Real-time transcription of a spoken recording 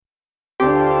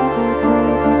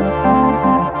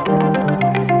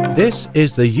This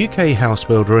is the UK house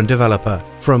builder and developer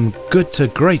from Good to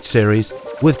Great series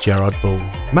with Gerard Ball,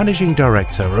 Managing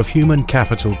Director of Human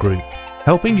Capital Group,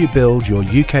 helping you build your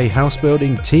UK house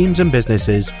building teams and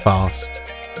businesses fast.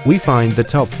 We find the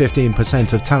top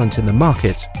 15% of talent in the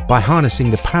market by harnessing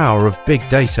the power of big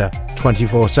data,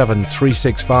 24/7,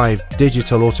 365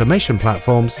 digital automation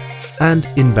platforms, and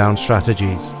inbound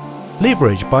strategies.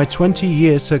 Leveraged by 20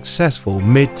 years successful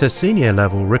mid to senior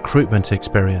level recruitment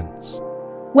experience.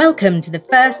 Welcome to the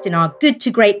first in our Good to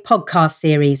Great podcast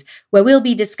series, where we'll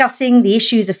be discussing the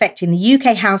issues affecting the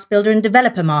UK house builder and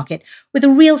developer market with a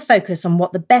real focus on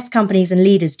what the best companies and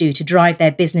leaders do to drive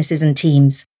their businesses and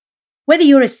teams. Whether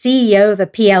you're a CEO of a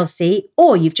PLC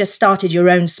or you've just started your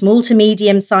own small to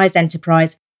medium-sized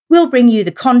enterprise, we'll bring you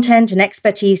the content and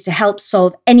expertise to help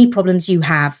solve any problems you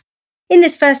have. In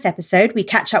this first episode, we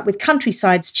catch up with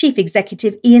Countryside's Chief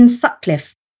Executive Ian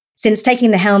Sutcliffe. Since taking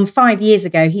the helm 5 years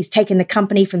ago, he's taken the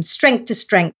company from strength to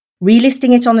strength,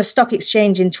 relisting it on the stock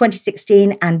exchange in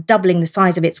 2016 and doubling the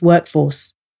size of its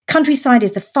workforce. Countryside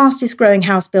is the fastest growing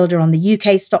house builder on the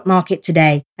UK stock market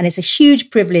today, and it's a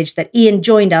huge privilege that Ian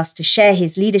joined us to share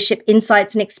his leadership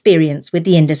insights and experience with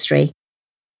the industry.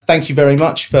 Thank you very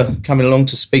much for coming along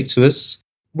to speak to us.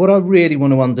 What I really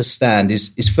want to understand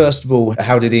is first of all,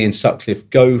 how did Ian Sutcliffe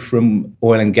go from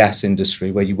oil and gas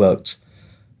industry, where you worked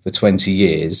for 20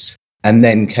 years, and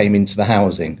then came into the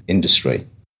housing industry?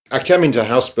 I came into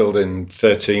house building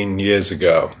 13 years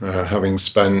ago, having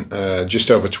spent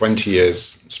just over 20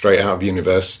 years straight out of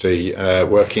university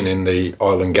working in the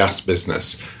oil and gas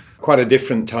business. Quite a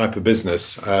different type of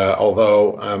business,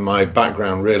 although my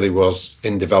background really was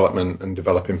in development and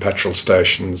developing petrol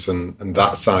stations and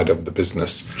that side of the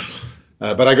business.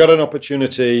 But I got an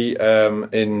opportunity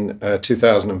in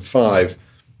 2005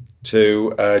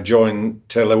 to join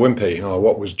Taylor Wimpey, or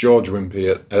what was George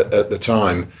Wimpey at the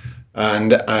time,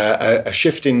 and a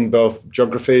shift in both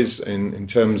geographies in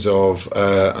terms of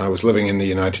I was living in the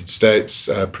United States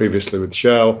previously with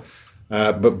Shell,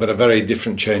 but a very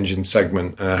different change in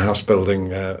segment, house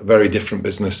building, a very different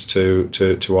business to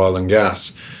oil and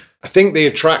gas. I think the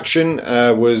attraction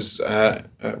was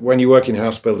when you work in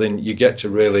house building, you get to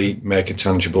really make a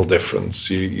tangible difference.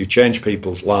 You change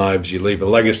people's lives, you leave a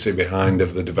legacy behind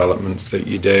of the developments that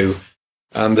you do.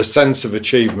 And the sense of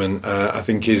achievement, I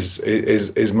think,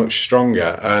 is much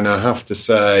stronger. And I have to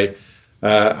say,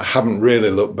 I haven't really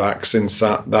looked back since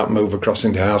that move across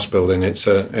into house building. It's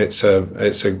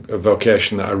a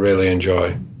vocation that I really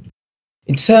enjoy.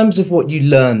 In terms of what you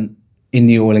learn in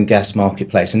the oil and gas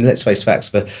marketplace, and let's face facts,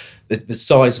 the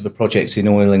size of the projects in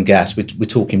oil and gas, we're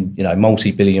talking,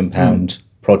 multi-billion pound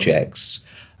projects.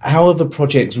 How are the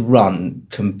projects run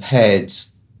compared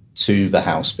to the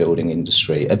house building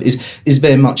industry? Is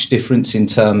there much difference in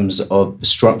terms of the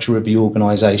structure of the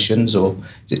organisations, or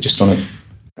is it just on a...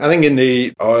 I think in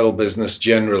the oil business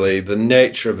generally, the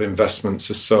nature of investments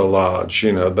is so large.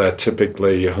 They're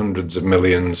typically hundreds of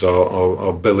millions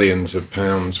or billions of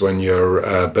pounds when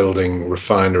you're building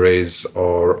refineries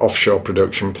or offshore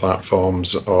production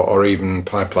platforms or even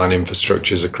pipeline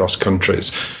infrastructures across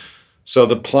countries. So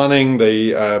the planning,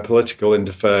 the political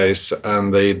interface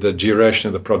and the duration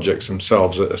of the projects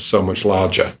themselves are so much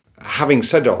larger. Having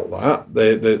said all that,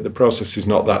 the process is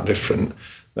not that different.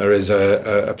 There is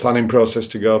a planning process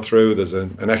to go through. There's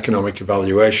an economic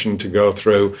evaluation to go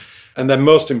through. And then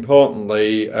most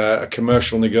importantly, a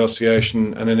commercial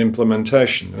negotiation and an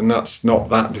implementation. And that's not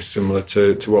that dissimilar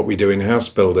to what we do in house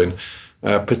building,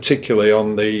 particularly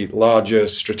on the larger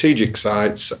strategic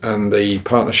sites and the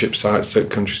partnership sites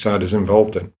that Countryside is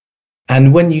involved in.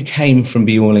 And when you came from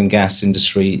the oil and gas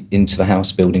industry into the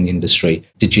house building industry,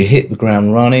 did you hit the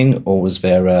ground running, or was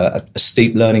there a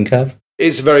steep learning curve?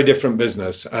 It's a very different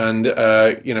business. And,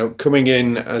 coming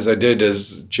in as I did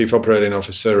as Chief Operating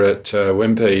Officer at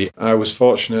Wimpey, I was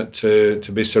fortunate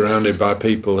to be surrounded by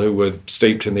people who were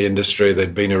steeped in the industry.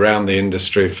 They'd been around the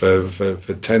industry for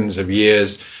tens of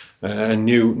years and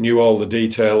knew all the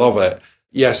detail of it.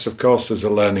 Yes, of course, there's a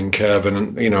learning curve.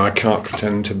 And, I can't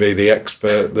pretend to be the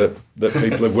expert that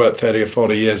people who've worked 30 or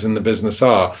 40 years in the business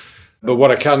are. But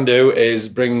what I can do is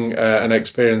bring an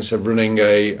experience of running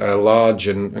a large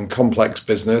and complex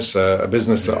business, a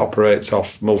business that operates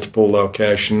off multiple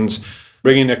locations,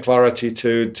 bringing a clarity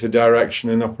to direction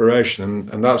and operation.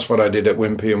 And that's what I did at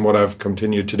Wimpey and what I've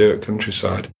continued to do at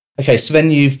Countryside. Okay, so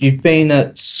then you've been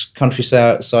at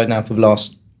Countryside now for the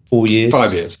last 4 years?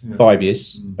 5 years. Yeah. 5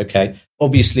 years, okay.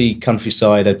 Obviously,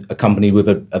 Countryside, a company with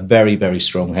a very, very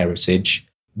strong heritage,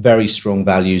 very strong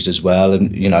values as well.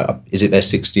 And, is it their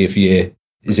 60th year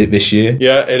Is it this year?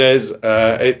 Yeah, it is.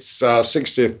 It's our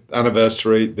 60th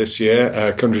anniversary this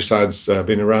year. Countryside's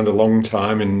been around a long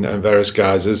time in various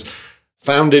guises.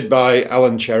 Founded by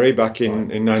Alan Cherry back in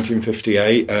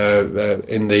 1958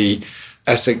 in the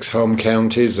Essex home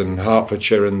counties and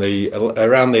Hertfordshire and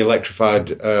around the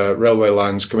electrified railway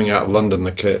lines coming out of London,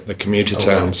 the commuter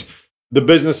towns. Wow. The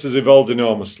business has evolved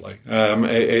enormously.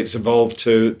 It's evolved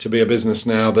to be a business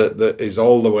now that is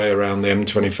all the way around the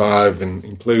M25 and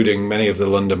including many of the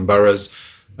London boroughs.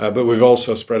 But we've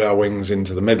also spread our wings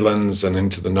into the Midlands and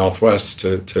into the Northwest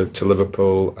to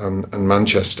Liverpool and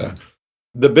Manchester.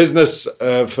 The business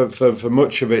for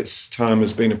much of its time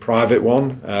has been a private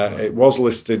one. It was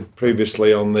listed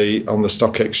previously on the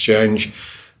stock exchange,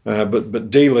 but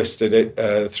delisted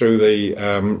it through the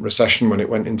recession when it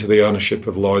went into the ownership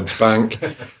of Lloyds Bank.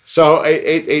 So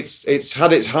it's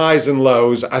had its highs and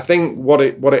lows. I think what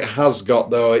it has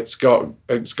got though, it's got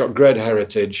great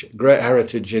heritage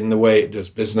in the way it does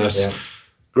business. Yeah.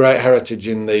 Great heritage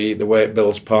in the way it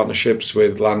builds partnerships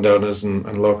with landowners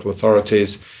and local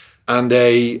authorities. And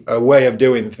a way of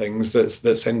doing things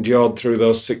that's endured through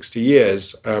those 60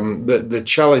 years. The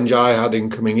challenge I had in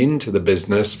coming into the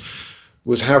business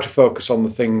was how to focus on the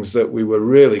things that we were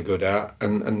really good at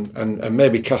and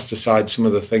maybe cast aside some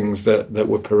of the things that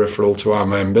were peripheral to our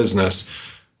main business,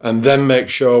 and then make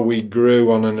sure we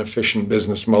grew on an efficient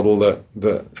business model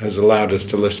that has allowed us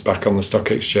to list back on the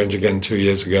stock exchange again 2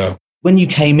 years ago. When you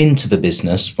came into the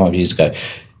business 5 years ago,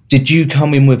 did you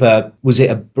come in was it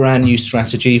a brand new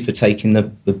strategy for taking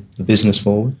the business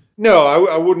forward? No,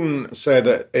 I wouldn't say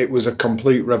that it was a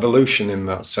complete revolution in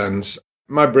that sense.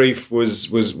 My brief was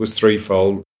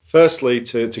threefold. Firstly,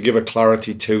 to give a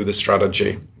clarity to the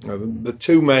strategy. The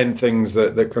two main things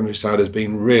that Countryside has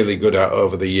been really good at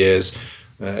over the years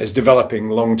is developing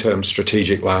long-term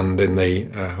strategic land in the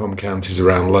home counties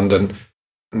around London.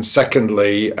 And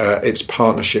secondly, its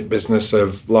partnership business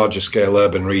of larger scale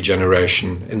urban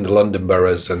regeneration in the London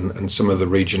boroughs and some of the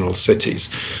regional cities.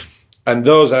 And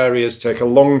those areas take a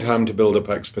long time to build up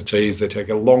expertise. They take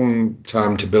a long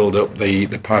time to build up the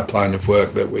pipeline of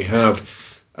work that we have.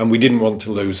 And we didn't want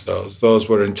to lose those. Those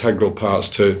were integral parts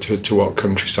to what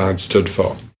Countryside stood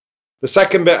for. The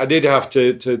second bit I did have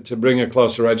to bring a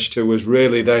closer edge to was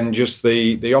really then just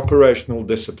the operational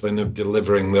discipline of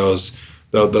delivering those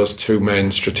two main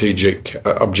strategic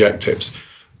objectives.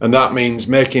 And that means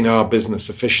making our business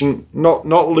efficient, not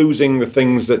losing the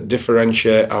things that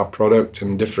differentiate our product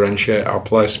and differentiate our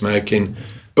placemaking,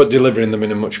 but delivering them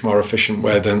in a much more efficient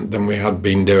way than we had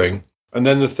been doing. And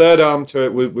then the third arm to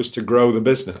it was to grow the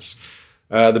business.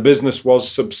 The business was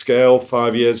subscale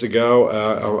 5 years ago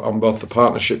on both the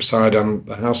partnership side and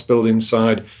the house building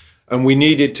side. And we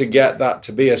needed to get that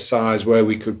to be a size where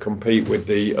we could compete with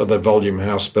the other volume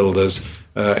house builders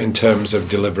in terms of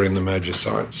delivering the major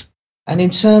sites. And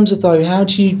in terms of though, how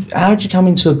do you come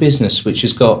into a business which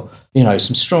has got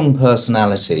some strong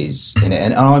personalities in it?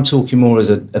 And I'm talking more as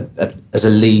a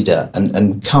leader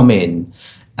and come in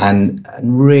and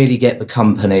really get the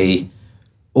company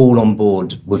all on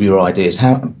board with your ideas.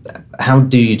 How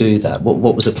do you do that?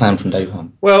 What was the plan from day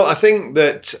one? Well, I think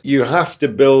that you have to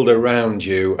build around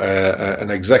you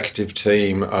an executive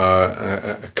team,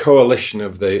 a coalition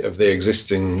of the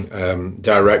existing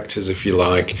directors, if you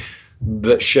like,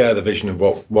 that share the vision of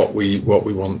what we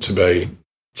want to be.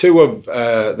 Two of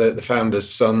the founders'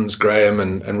 sons, Graham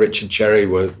and Richard Cherry,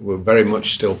 were very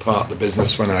much still part of the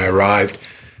business when I arrived.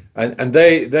 And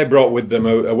they brought with them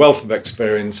a wealth of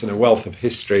experience and a wealth of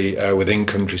history within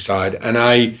Countryside. And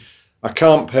I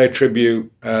can't pay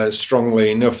tribute strongly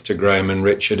enough to Graham and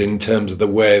Richard in terms of the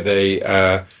way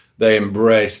they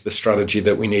embraced the strategy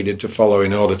that we needed to follow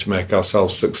in order to make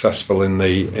ourselves successful in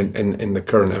the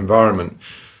current environment.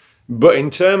 But in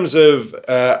terms of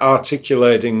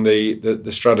articulating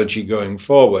the strategy going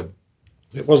forward,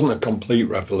 it wasn't a complete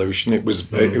revolution. It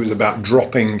was about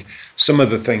dropping some of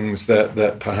the things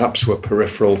that perhaps were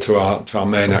peripheral to our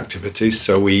main activities.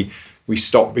 So we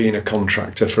stopped being a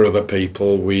contractor for other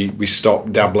people. We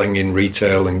stopped dabbling in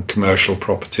retail and commercial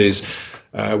properties.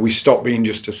 We stopped being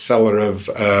just a seller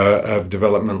of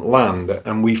development land,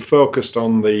 and we focused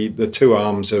on the two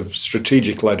arms of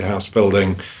strategic-led house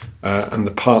building and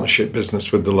the partnership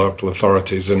business with the local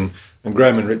authorities. And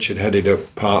Graham and Richard headed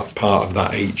up part of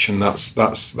that each, and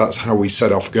that's how we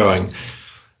set off going.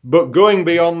 But going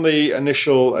beyond the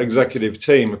initial executive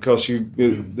team, of course,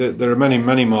 there are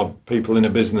many more people in a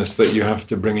business that you have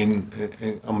to bring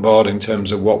in on board in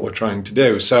terms of what we're trying to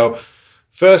do. So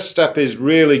first step is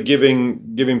really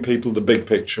giving people the big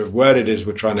picture of where it is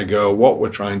we're trying to go, what we're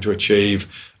trying to achieve,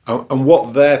 and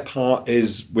what their part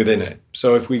is within it.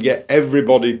 So if we get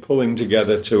everybody pulling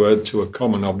together to a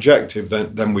common objective,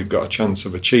 then we've got a chance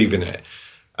of achieving it.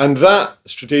 And that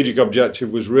strategic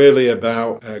objective was really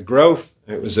about growth.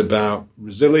 It was about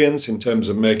resilience in terms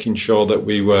of making sure that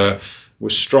we were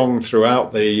strong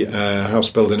throughout the house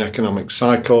building economic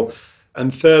cycle.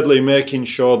 And thirdly, making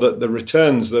sure that the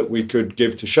returns that we could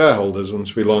give to shareholders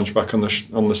once we launch back on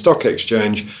the stock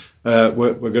exchange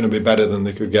were going to be better than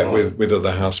they could get with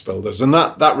other house builders. And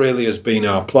that really has been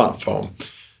our platform.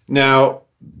 Now,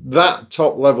 that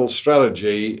top-level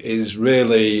strategy is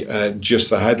really just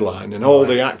the headline, and all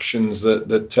the actions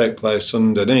that take place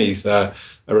underneath are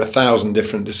 1,000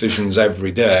 different decisions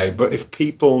every day. But if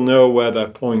people know where they're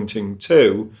pointing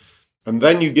to, and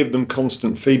then you give them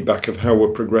constant feedback of how we're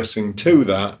progressing to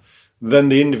that, then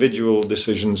the individual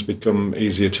decisions become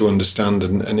easier to understand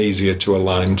and easier to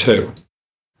align to.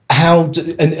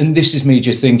 And this is me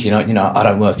just thinking, I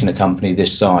don't work in a company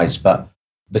this size, but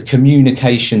the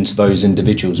communication to those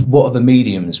individuals, what are the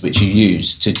mediums which you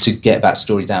use to get that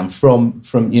story down from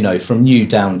you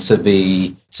down to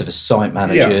the site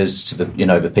managers, to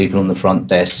the people on the front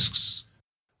desks?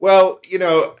 Well,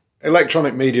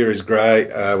 electronic media is great,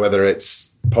 whether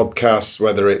it's podcasts,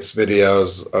 whether it's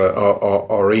videos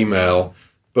or email,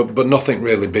 but nothing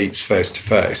really beats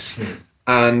face-to-face.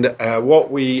 And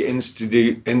what we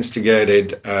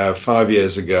instigated 5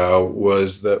 years ago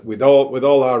was that with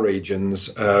all our regions,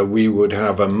 we would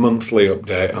have a monthly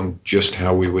update on just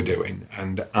how we were doing.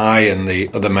 And I and the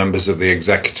other members of the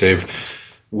executive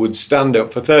would stand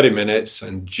up for 30 minutes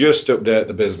and just update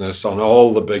the business on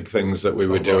all the big things that we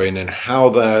were doing and how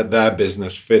their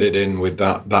business fitted in with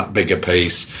that bigger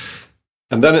piece.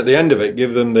 And then at the end of it,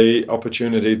 give them the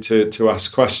opportunity to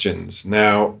ask questions.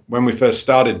 Now, when we first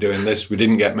started doing this, we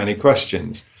didn't get many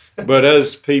questions. But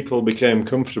as people became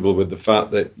comfortable with the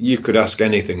fact that you could ask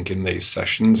anything in these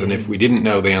sessions, and if we didn't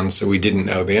know the answer, we didn't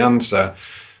know the answer.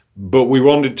 But we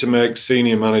wanted to make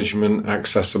senior management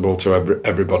accessible to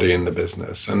everybody in the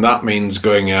business. And that means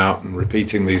going out and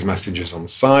repeating these messages on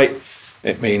site.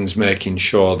 It means making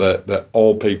sure that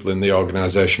all people in the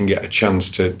organisation get a chance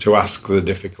to ask the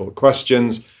difficult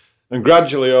questions. And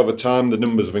gradually over time, the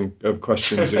numbers of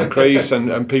questions increase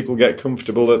and people get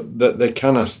comfortable that they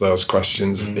can ask those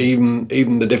questions,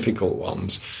 even the difficult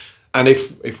ones. And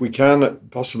if we can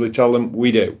possibly tell them,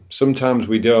 we do. Sometimes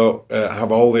we don't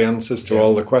have all the answers to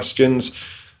all the questions,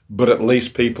 but at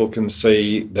least people can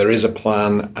see there is a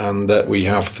plan and that we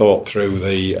have thought through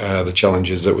the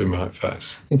challenges that we might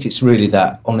face. I think it's really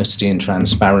that honesty and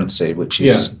transparency which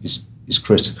is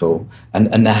critical,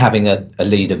 and having a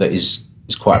leader that is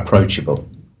quite approachable.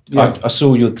 Yeah. I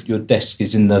saw your desk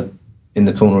is in the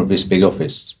corner of this big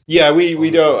office. Yeah, we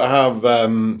don't have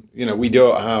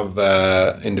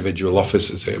individual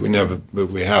offices here.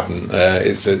 We haven't.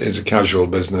 It's a casual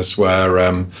business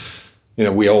where.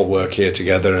 We all work here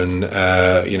together, and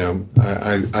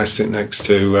I sit next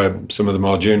to some of the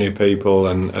more junior people,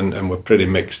 and we're pretty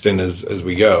mixed in as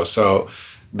we go. So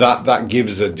that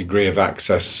gives a degree of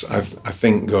access, I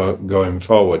think, going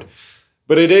forward.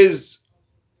 But it is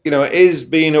being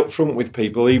upfront with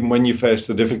people, even when you face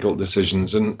the difficult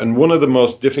decisions. And one of the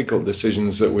most difficult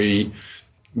decisions that we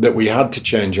had to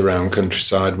change around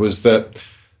Countryside was that.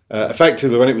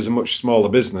 Effectively, when it was a much smaller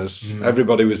business,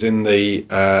 everybody was in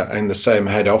the same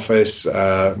head office.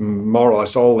 More or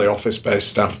less, all the office-based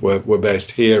staff were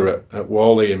based here at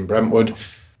Whalley in Brentwood,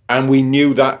 and we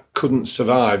knew that couldn't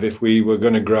survive if we were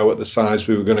going to grow at the size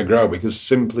we were going to grow, because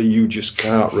simply you just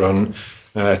can't run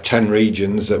 10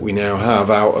 regions that we now have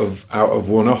out of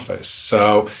one office.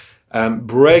 So.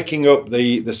 Breaking up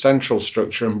the central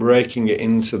structure and breaking it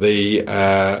into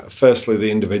firstly the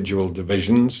individual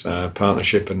divisions,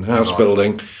 partnership and house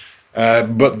building,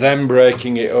 but then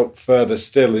breaking it up further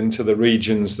still into the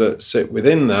regions that sit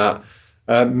within that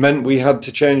meant we had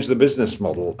to change the business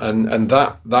model, and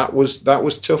that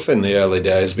was tough in the early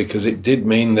days, because it did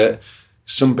mean that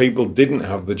some people didn't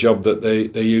have the job that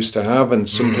they used to have, and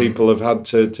some people have had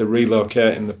to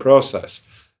relocate in the process.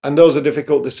 And those are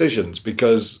difficult decisions,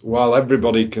 because while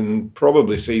everybody can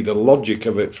probably see the logic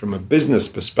of it from a business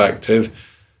perspective,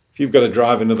 if you've got to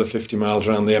drive another 50 miles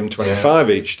around the M25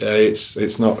 each day,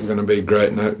 it's not going to be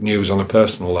great news on a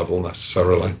personal level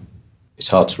necessarily. It's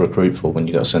hard to recruit for when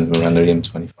you've got to send them around the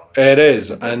M25. It is.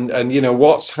 And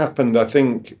what's happened, I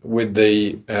think, with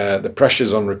the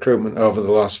pressures on recruitment over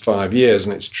the last 5 years,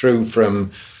 and it's true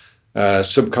from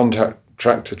subcontractor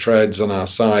trades on our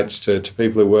sites to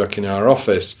people who work in our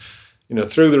office,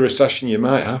 through the recession you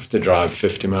might have to drive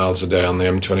 50 miles a day on the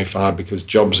M25 because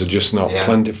jobs are just not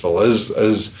plentiful. As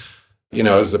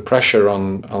the pressure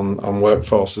on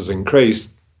workforce has increased,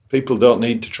 people don't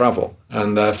need to travel,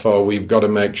 and therefore we've got to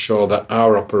make sure that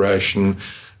our operation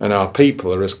and our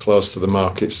people are as close to the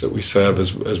markets that we serve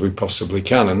as we possibly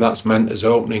can. And that's meant us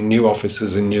opening new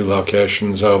offices in new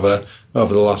locations over the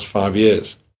last 5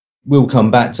 years. We'll come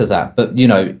back to that. But,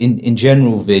 in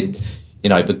general, Vid,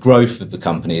 the growth of the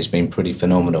company has been pretty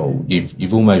phenomenal.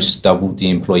 You've almost doubled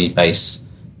the employee base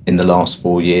in the last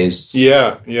 4 years.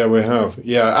 Yeah, we have.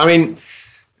 Yeah, I mean,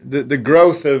 the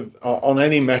growth on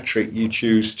any metric you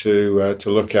choose to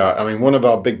look at. I mean, one of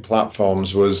our big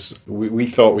platforms was we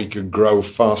thought we could grow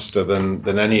faster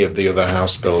than any of the other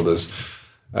house builders.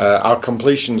 Our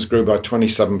completions grew by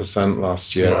 27%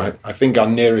 last year. Right. I think our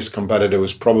nearest competitor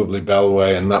was probably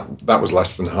Bellway, and that was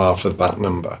less than half of that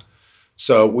number.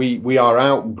 So we are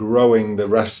outgrowing the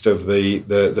rest of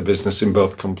the business in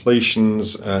both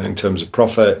completions, in terms of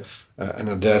profit,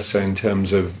 and I dare say in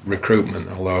terms of recruitment,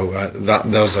 although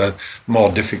those are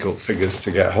more difficult figures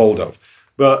to get hold of.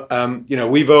 But,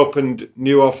 we've opened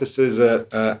new offices at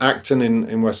Acton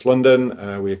in West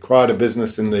London. We acquired a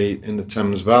business in the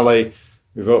Thames Valley.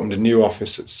 We've opened a new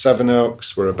office at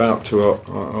Sevenoaks. We're about to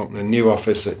open a new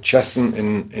office at Cheshunt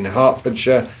in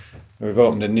Hertfordshire. We've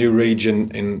opened a new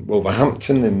region in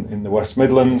Wolverhampton in the West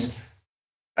Midlands.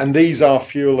 And these are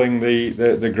fueling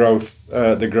the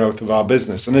growth of our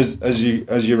business. And as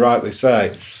you rightly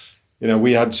say,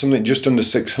 we had something just under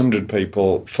 600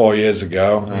 people 4 years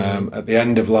ago. At the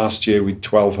end of last year, we had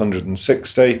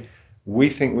 1,260. We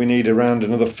think we need around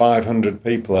another 500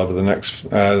 people over the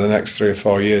next 3 or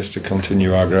 4 years to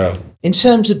continue our growth. In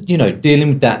terms of dealing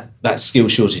with that skill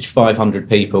shortage, 500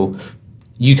 people.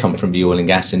 You come from the oil and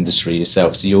gas industry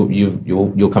yourself, so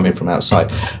you're coming from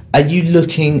outside. Are you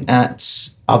looking at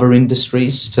other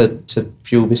industries to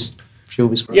fuel this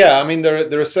growth? Yeah, I mean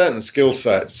there are certain skill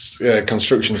sets,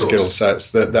 construction skill sets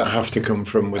that have to come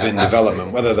from within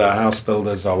development, whether they're house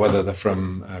builders or whether they're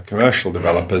from commercial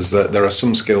developers. That there are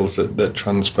some skills that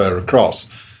transfer across.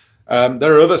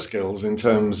 There are other skills in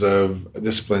terms of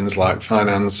disciplines like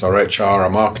finance or HR or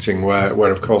marketing,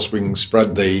 where of course we can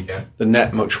spread the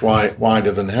net much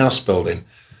wider than house building.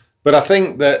 But I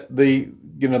think that the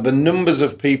numbers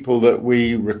of people that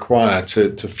we require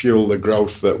to fuel the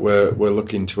growth that we're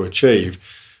looking to achieve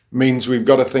means we've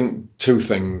got to think two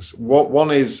things.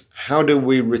 One is, how do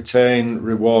we retain,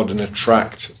 reward and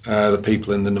attract the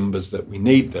people in the numbers that we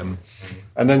need them?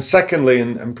 And then secondly,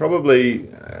 and probably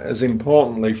as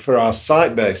importantly for our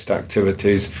site-based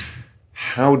activities,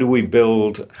 how do we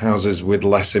build houses with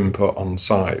less input on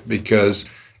site? Because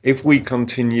if we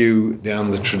continue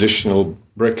down the traditional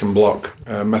brick and block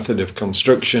method of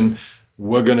construction,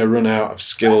 we're going to run out of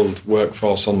skilled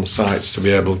workforce on the sites to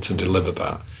be able to deliver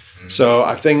that. So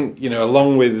I think,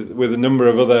 along with a number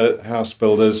of other house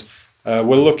builders,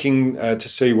 we're looking to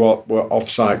see what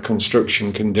off-site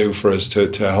construction can do for us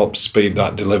to help speed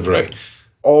that delivery.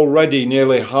 Already,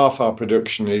 nearly half our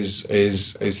production is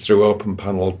through open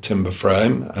panel timber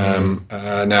frame.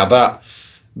 Now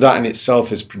that in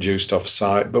itself is produced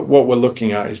off-site, but what we're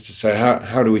looking at is to say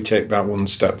how do we take that one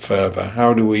step further?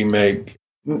 How do we make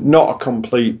not a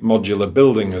complete modular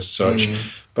building as such,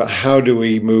 but how do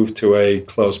we move to a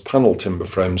closed panel timber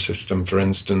frame system, for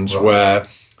instance, where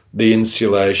the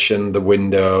insulation, the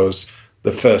windows,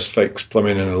 the first fix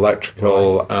plumbing and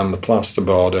electrical, and the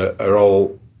plasterboard are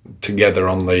all together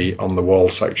on the wall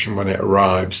section when it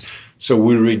arrives. So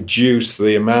we reduce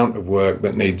the amount of work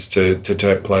that needs to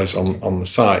take place on the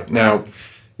site. Now,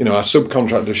 our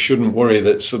subcontractors shouldn't worry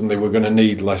that suddenly we're going to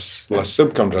need less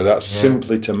subcontractors. That's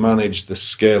simply to manage the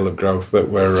scale of growth that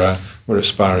we're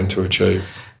aspiring to achieve.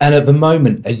 And at the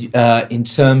moment, in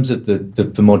terms of the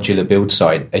modular build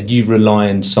side, are you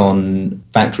reliant on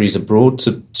factories abroad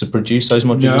to produce those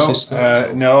modular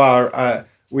systems? No,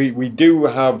 we do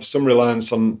have some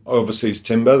reliance on overseas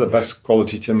timber. The best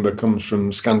quality timber comes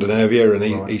from Scandinavia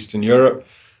and Eastern Europe.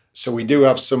 So we do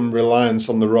have some reliance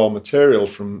on the raw material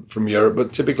from Europe,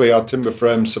 but typically our timber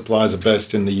frame supplies are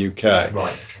based in the UK.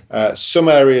 Right. Some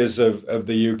areas of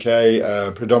the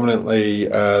UK, predominantly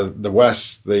the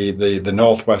West, the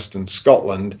Northwest and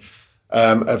Scotland,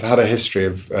 have had a history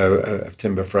of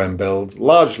timber frame build,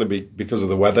 largely because of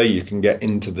the weather. You can get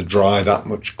into the dry that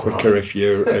much quicker if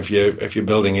you're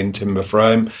building in timber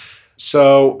frame.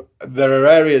 So there are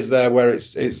areas there where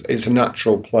it's a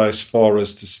natural place for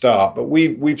us to start. But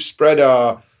we've spread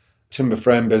our timber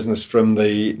frame business from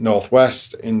the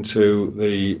Northwest into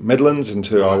the Midlands,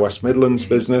 into our West Midlands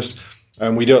business,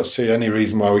 and we don't see any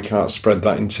reason why we can't spread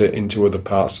that into other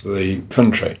parts of the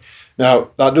country.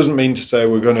 Now, that doesn't mean to say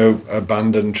we're going to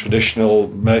abandon traditional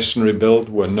masonry build.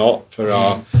 We're not.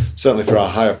 Certainly for our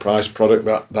higher price product,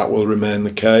 that will remain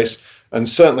the case. And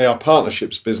certainly our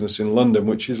partnerships business in London,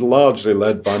 which is largely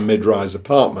led by mid-rise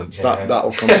apartments, that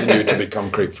will continue to be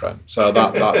concrete frame. So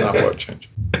that won't change.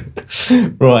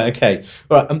 Right, okay.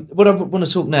 All right, what I want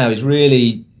to talk now is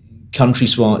really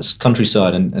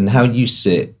Countryside and how you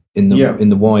sit in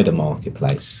the wider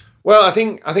marketplace. Well, I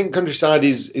think Countryside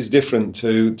is different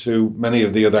to many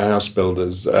of the other house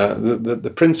builders.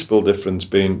 The principal difference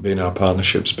being our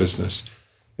partnerships business.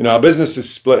 Our business is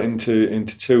split into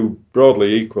two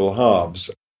broadly equal halves.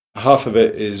 Half of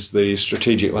it is the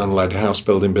strategic land-led house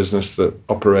building business that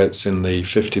operates in the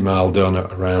 50-mile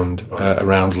donut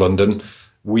around London.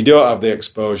 We don't have the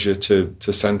exposure to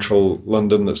central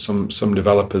London that some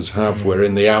developers have. Mm-hmm. We're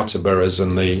in the outer boroughs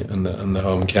and the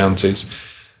home counties.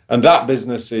 And that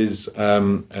business is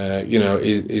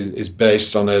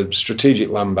based on a strategic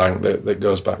land bank that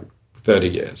goes back 30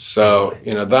 years. So,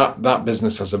 that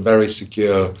business has a very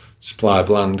secure supply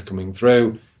of land coming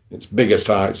through. It's bigger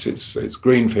sites, it's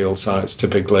greenfield sites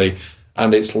typically,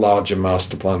 and it's larger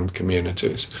master planned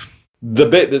communities. The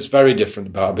bit that's very different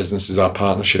about our business is our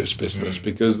partnerships business,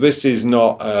 because this is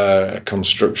not a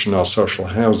construction or social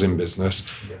housing business.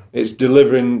 Yeah. It's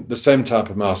delivering the same type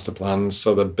of master plans,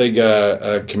 so the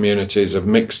bigger communities of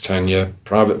mixed tenure,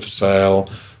 private for sale,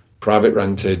 private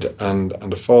rented and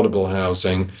affordable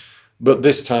housing, but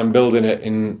this time building it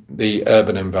in the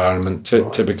urban environment,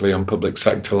 typically on public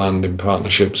sector land in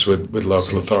partnerships with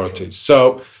local authorities.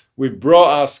 So we've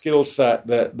brought our skill set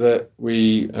that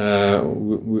we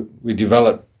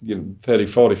developed 30,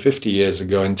 40, 50 years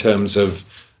ago in terms of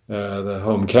the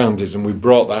home counties, and we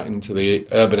brought that into the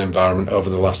urban environment over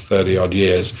the last 30 odd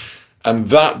years. And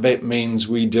that bit means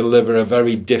we deliver a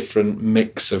very different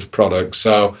mix of products.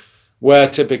 So where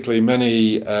typically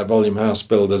many volume house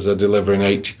builders are delivering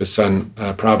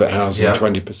 80% private housing,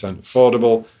 20%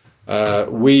 affordable,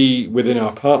 we, within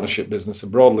our partnership business, are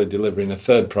broadly delivering a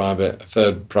third private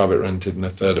rented, and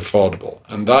a third affordable.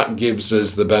 And that gives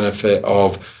us the benefit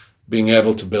of being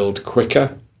able to build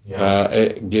quicker.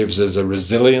 It gives us a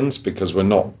resilience because we're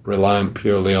not reliant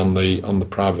purely on the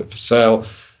private for sale.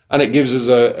 And it gives us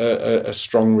a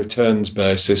strong returns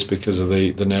basis because of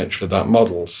the nature of that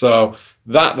model. So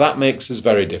that makes us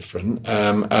very different,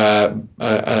 and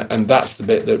that's the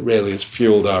bit that really has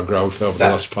fueled our growth over the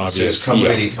last 5 years. It's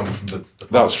really come from the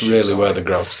that's really where the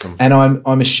growth's come from. And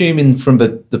I'm assuming from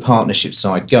the partnership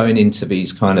side, going into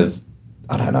these kind of,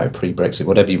 I don't know, pre-Brexit,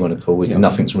 whatever you want to call it,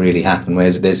 nothing's really happened.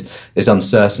 Whereas there's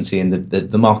uncertainty, and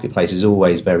the marketplace is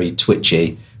always very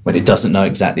twitchy when it doesn't know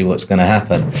exactly what's going to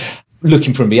happen.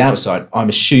 Looking from the outside, I'm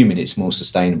assuming it's more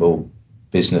sustainable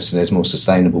business and there's more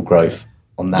sustainable growth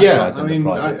on that side than the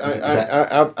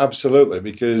private. Absolutely,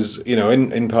 because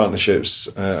in partnerships,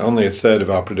 only a third of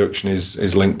our production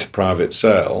is linked to private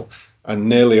sale, and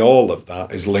nearly all of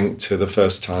that is linked to the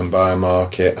first-time buyer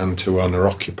market and to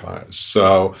owner-occupiers.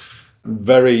 So a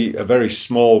very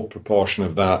small proportion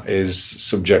of that is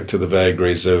subject to the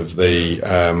vagaries of the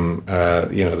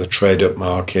trade-up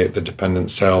market, the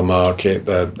dependent sale market,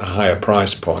 the higher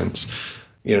price points.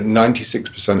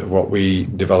 96% of what we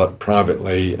develop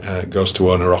privately goes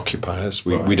to owner-occupiers.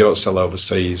 We don't sell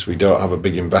overseas. We don't have a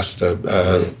big investor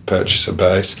purchaser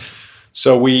base.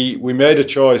 So we made a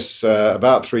choice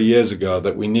about 3 years ago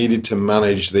that we needed to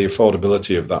manage the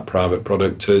affordability of that private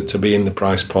product to be in the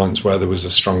price points where there was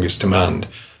the strongest demand.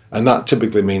 And that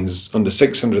typically means under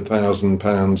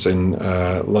 £600,000 in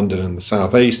London and the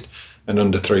South East, and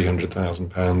under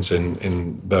 £300,000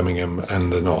 in Birmingham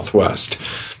and the North West.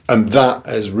 And that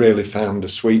has really found a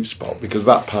sweet spot because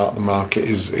that part of the market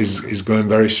is going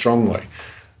very strongly.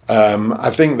 I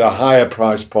think the higher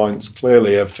price points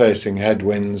clearly are facing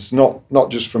headwinds, not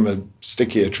just from a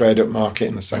stickier trade-up market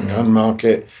in the second-hand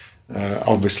market,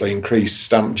 obviously increased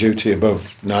stamp duty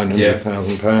above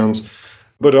 £900,000,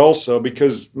 but also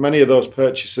because many of those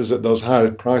purchases at those higher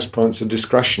price points are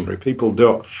discretionary. People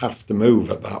don't have to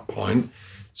move at that point.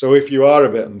 So if you are a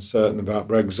bit uncertain about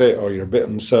Brexit or you're a bit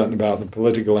uncertain about the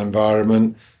political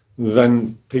environment,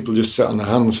 then people just sit on their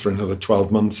hands for another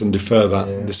 12 months and defer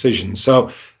that decision. So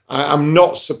I'm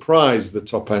not surprised the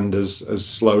top end has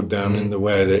slowed down in the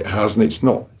way that it has, and it's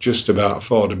not just about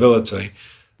affordability,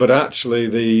 but actually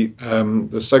the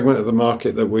segment of the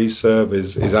market that we serve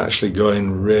is actually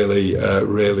going really,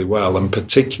 really well, and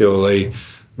particularly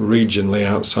regionally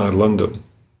outside London.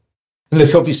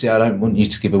 Look, obviously, I don't want you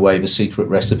to give away the secret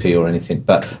recipe or anything,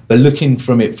 but looking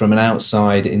from it from an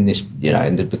outside in this,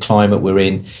 in the climate we're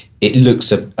in, it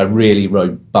looks a really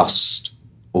robust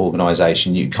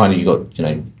organisation. You've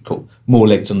got more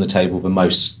legs on the table than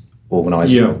most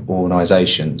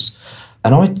organisations,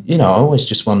 and I always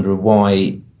just wonder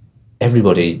why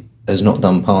everybody has not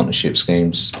done partnership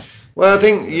schemes Well, I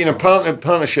think,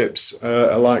 partnerships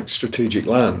are like strategic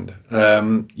land.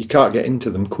 You can't get into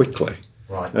them quickly.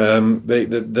 Right.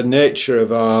 The nature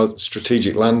of our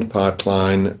strategic land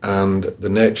pipeline and the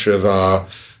nature of our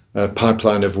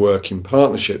pipeline of work in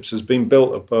partnerships has been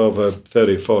built up over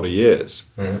 30 or 40 years.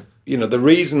 Mm-hmm. The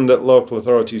reason that local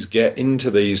authorities get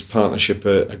into these partnership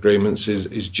agreements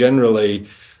is generally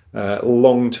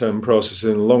long-term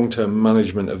processing, long-term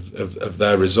management of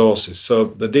their resources. So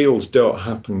the deals don't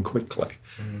happen quickly.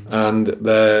 Mm-hmm. And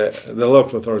the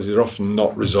local authorities are often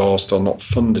not resourced or not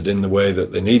funded in the way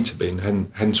that they need to be,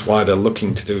 and hence why they're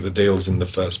looking to do the deals in the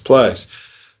first place.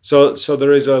 So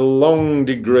there is a long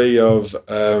degree of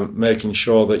making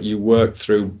sure that you work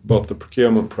through both the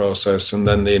procurement process and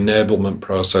then the enablement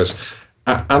process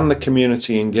and the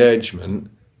community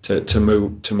engagement to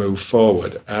move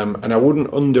forward. And I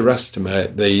wouldn't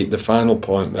underestimate the final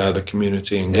point there, the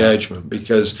community engagement,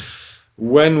 because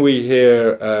when we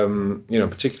hear,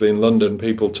 particularly in London,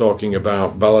 people talking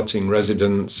about balloting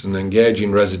residents and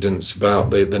engaging residents about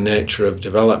the nature of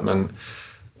development,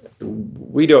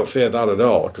 we don't fear that at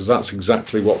all, because that's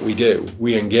exactly what we do.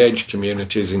 We engage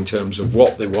communities in terms of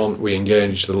what they want. We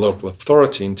engage the local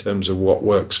authority in terms of what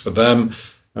works for them.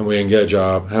 And we engage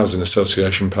our housing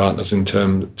association partners in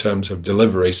terms of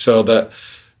delivery, so that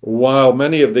while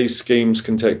many of these schemes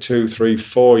can take 2, 3,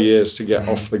 4 years to get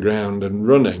off the ground and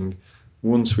running,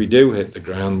 once we do hit the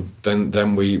ground,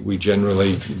 then we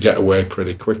generally get away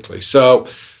pretty quickly. So,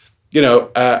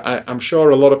 I'm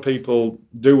sure a lot of people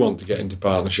do want to get into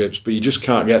partnerships, but you just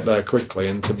can't get there quickly.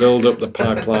 And to build up the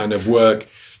pipeline of work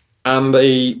and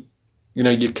you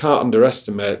can't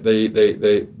underestimate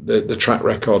the track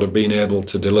record of being able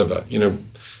to deliver.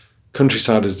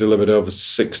 Countryside has delivered over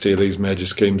 60 of these major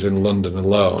schemes in London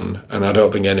alone, and I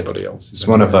don't think anybody else is. It's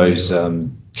one of those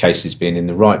cases being in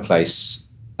the right place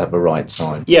at the right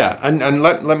time. Yeah, and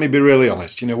let me be really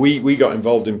honest. We got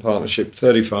involved in partnership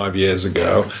 35 years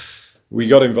ago. We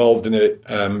got involved in it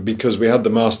because we had the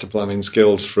master planning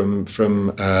skills from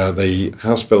the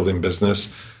house building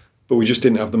business, but we just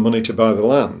didn't have the money to buy the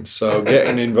land. So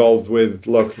getting involved with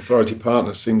local authority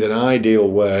partners seemed an ideal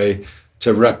way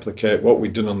to replicate what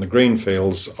we'd done on the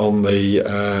greenfields in the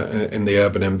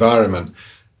urban environment.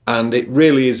 And it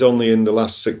really is only in the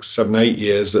last 6, 7, 8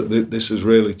 years that this has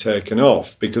really taken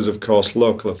off, because, of course,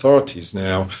 local authorities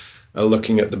now are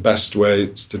looking at the best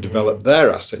ways to develop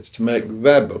their assets, to make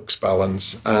their books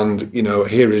balance. And,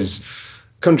 here is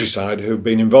Countryside, who've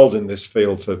been involved in this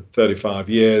field for 35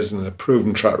 years and a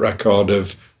proven track record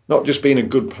of not just being a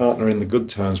good partner in the good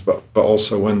times, but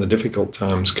also when the difficult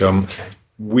times come. Okay.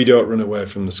 We don't run away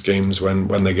from the schemes when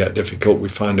they get difficult. We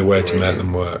find a way to make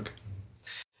them work.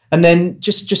 And then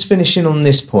just finishing on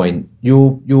this point,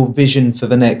 your vision for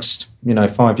the next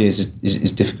 5 years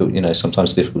is difficult,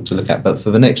 sometimes difficult to look at, but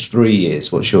for the next 3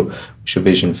 years, what's your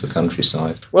vision for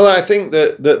Countryside? Well, I think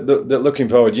that looking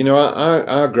forward,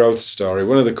 our growth story,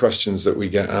 one of the questions that we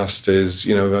get asked is,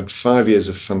 we've had 5 years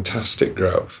of fantastic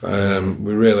growth.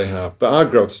 We really have. But our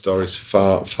growth story is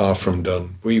far, far from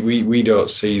done. We don't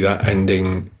see that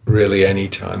ending really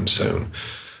anytime soon.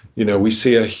 We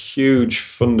see a huge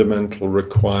fundamental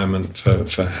requirement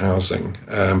for housing,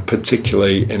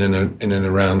 particularly in and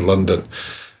around London.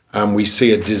 And we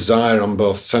see a desire on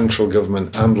both central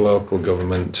government and local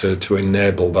government to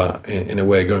enable that in a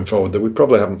way going forward that we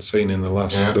probably haven't seen in the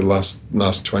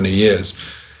last 20 years.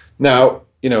 Now,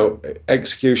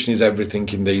 execution is everything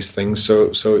in these things,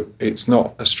 so it's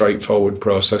not a straightforward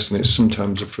process, and it's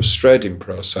sometimes a frustrating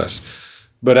process.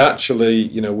 But actually,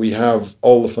 we have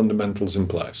all the fundamentals in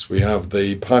place. We have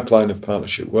the pipeline of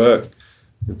partnership work.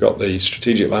 We've got the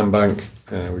strategic land bank.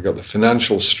 We've got the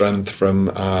financial strength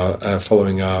from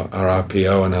following our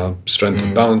IPO and our strength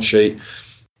of balance sheet.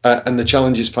 And the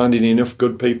challenge is finding enough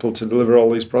good people to deliver all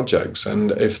these projects.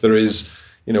 And if there is,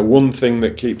 one thing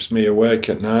that keeps me awake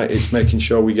at night, it's making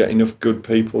sure we get enough good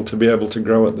people to be able to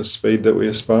grow at the speed that we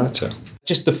aspire to.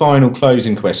 Just the final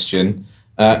closing question.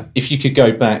 If you could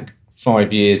go back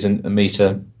 5 years and meet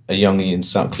a young Ian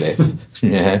Sutcliffe.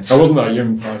 Yeah. I wasn't that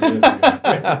young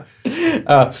 5 years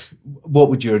ago. What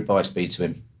would your advice be to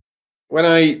him? When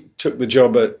I took the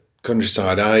job at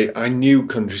Countryside, I knew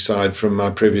Countryside from my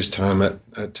previous time at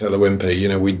Taylor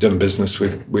Wimpey. We'd done business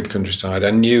with Countryside. I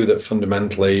knew that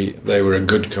fundamentally they were a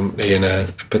good company and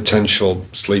a potential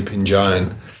sleeping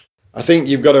giant. I think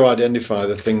you've got to identify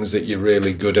the things that you're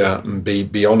really good at and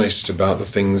be honest about the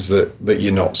things that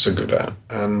you're not so good at.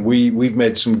 And we've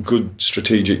made some good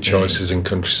strategic choices in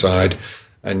Countryside.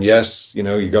 And yes,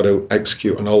 you've got to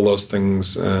execute on all those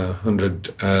things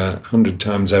 100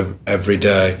 times every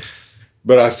day.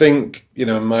 But I think,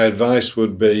 my advice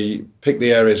would be pick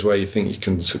the areas where you think you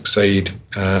can succeed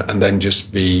and then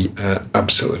just be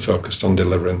absolutely focused on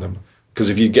delivering them. Because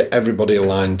if you get everybody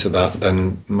aligned to that,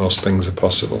 then most things are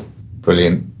possible.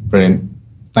 Brilliant.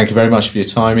 Thank you very much for your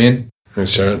time, Ian.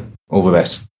 Thanks, Gerard. All the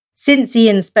best. Since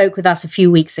Ian spoke with us a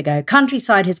few weeks ago,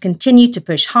 Countryside has continued to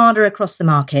push harder across the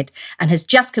market and has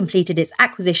just completed its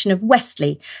acquisition of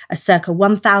Westley, a circa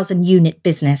 1,000 unit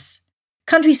business.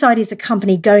 Countryside is a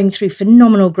company going through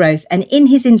phenomenal growth, and in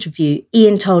his interview,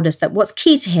 Ian told us that what's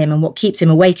key to him and what keeps him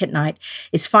awake at night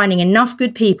is finding enough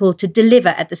good people to deliver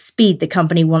at the speed the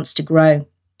company wants to grow.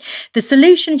 The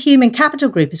solution Human Capital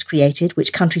Group has created,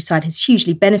 which Countryside has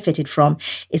hugely benefited from,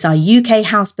 is our UK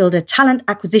housebuilder talent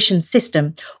acquisition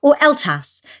system, or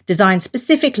LTAS, designed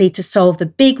specifically to solve the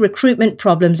big recruitment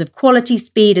problems of quality,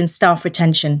 speed and staff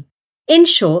retention. In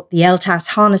short, the LTAS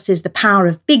harnesses the power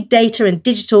of big data and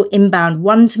digital inbound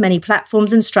one-to-many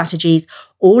platforms and strategies,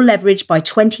 all leveraged by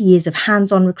 20 years of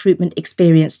hands-on recruitment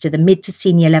experience to the mid to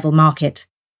senior level market.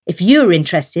 If you're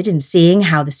interested in seeing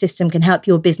how the system can help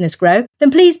your business grow, then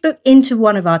please book into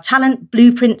one of our Talent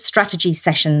Blueprint strategy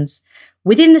sessions.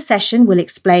 Within the session, we'll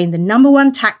explain the number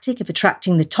one tactic of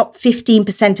attracting the top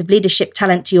 15% of leadership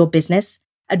talent to your business,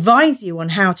 advise you on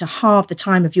how to halve the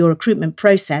time of your recruitment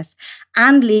process,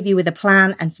 and leave you with a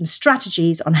plan and some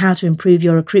strategies on how to improve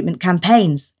your recruitment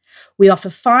campaigns. We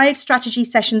offer 5 strategy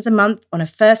sessions a month on a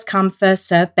first-come,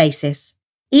 first-served basis.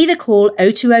 Either call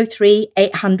 0203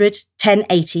 800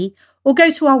 1080 or go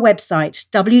to our website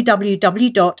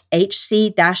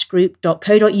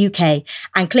www.hc-group.co.uk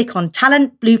and click on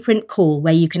Talent Blueprint Call,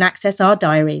 where you can access our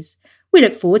diaries. We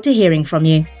look forward to hearing from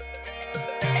you.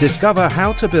 Discover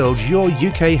how to build your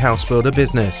UK housebuilder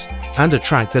business and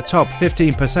attract the top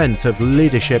 15% of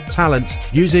leadership talent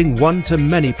using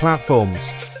one-to-many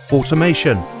platforms,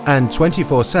 automation and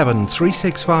 24/7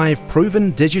 365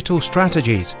 proven digital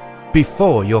strategies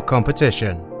before your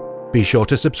competition. Be sure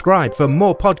to subscribe for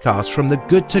more podcasts from the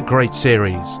Good to Great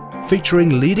series,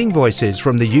 featuring leading voices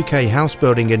from the UK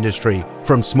housebuilding industry,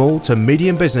 from small to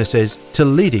medium businesses to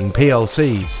leading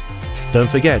PLCs. Don't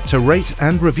forget to rate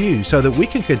and review so that we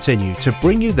can continue to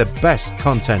bring you the best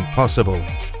content possible.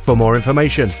 For more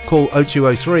information, call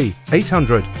 0203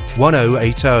 800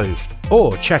 1080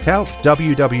 or check out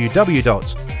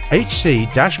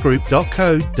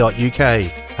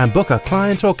www.hc-group.co.uk and book a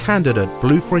client or candidate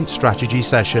blueprint strategy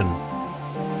session.